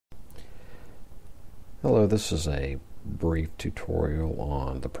Hello, this is a brief tutorial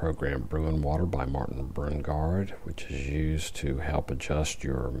on the program Bru'n Water by Martin Brungard, which is used to help adjust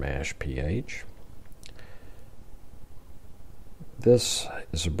your mash pH. This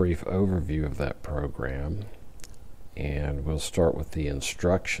is a brief overview of that program, and we'll start with the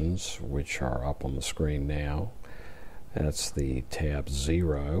instructions, which are up on the screen now. That's the tab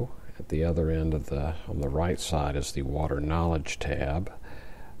 0. At the other end of on the right side is the Water Knowledge tab.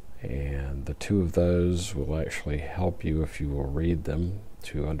 And the two of those will actually help you, if you will read them,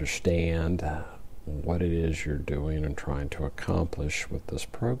 to understand what it is you're doing and trying to accomplish with this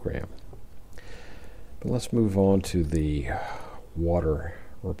program. But let's move on to the water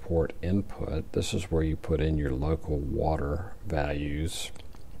report input. This is where you put in your local water values.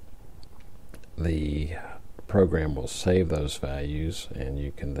 The program will save those values, and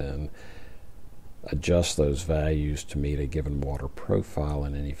you can then adjust those values to meet a given water profile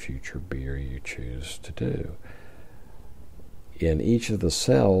in any future beer you choose to do. In each of the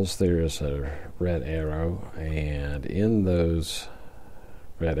cells there is a red arrow, and in those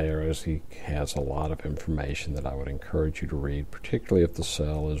red arrows he has a lot of information that I would encourage you to read, particularly if the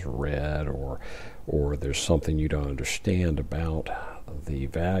cell is red or there's something you don't understand about the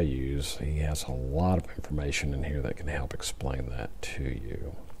values. He has a lot of information in here that can help explain that to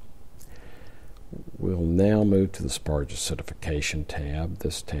you. We'll now move to the Sparge Acidification tab.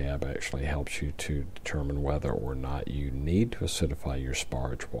 This tab actually helps you to determine whether or not you need to acidify your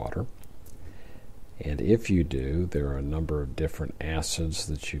sparge water. And if you do, there are a number of different acids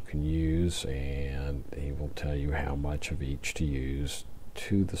that you can use, and he will tell you how much of each to use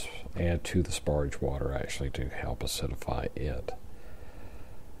to add to the sparge water actually to help acidify it.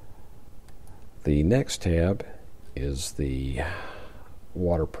 The next tab is the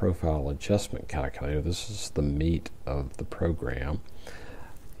Water Profile Adjustment Calculator. This is the meat of the program,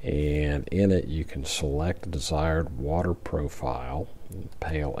 and in it you can select a desired water profile.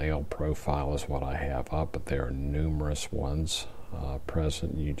 Pale ale profile is what I have up, but there are numerous ones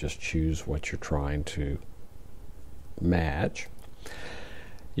present. You just choose what you're trying to match.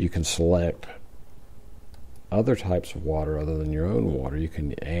 You can select other types of water other than your own water. You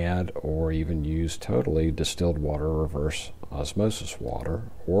can add or even use totally distilled water, reverse osmosis water,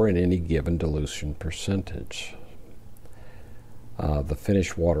 or in any given dilution percentage. The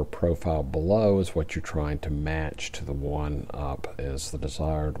finished water profile below is what you're trying to match to the one up as the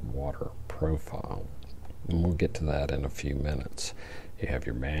desired water profile. And we'll get to that in a few minutes. You have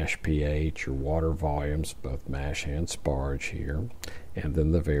your mash pH, your water volumes, both mash and sparge here, and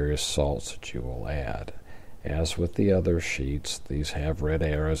then the various salts that you will add. As with the other sheets, these have red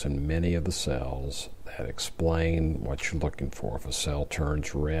arrows in many of the cells that explain what you're looking for. If a cell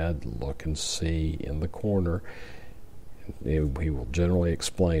turns red, look and see in the corner. He will generally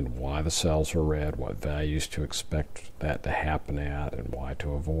explain why the cells are red, what values to expect that to happen at, and why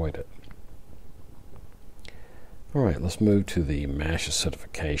to avoid it. All right, let's move to the mash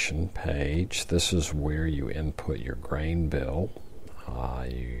acidification page. This is where you input your grain bill.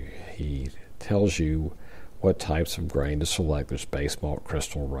 He tells you what types of grain to select. There's base malt,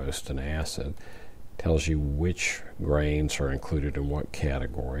 crystal, roast, and acid. Tells you which grains are included in what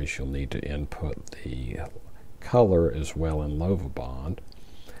categories. You'll need to input the color as well in Lovibond.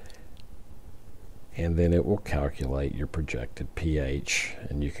 And then it will calculate your projected pH,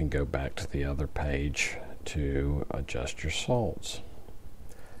 and you can go back to the other page to adjust your salts.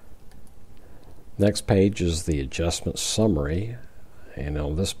 Next page is the adjustment summary. And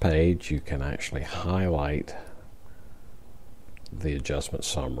on this page you can actually highlight the adjustment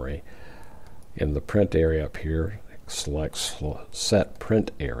summary. In the print area up here, select set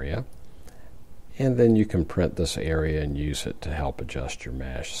print area, and then you can print this area and use it to help adjust your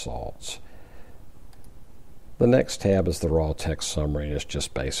mash salts. The next tab is the raw text summary, and it's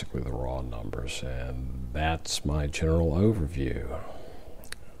just basically the raw numbers, and that's my general overview.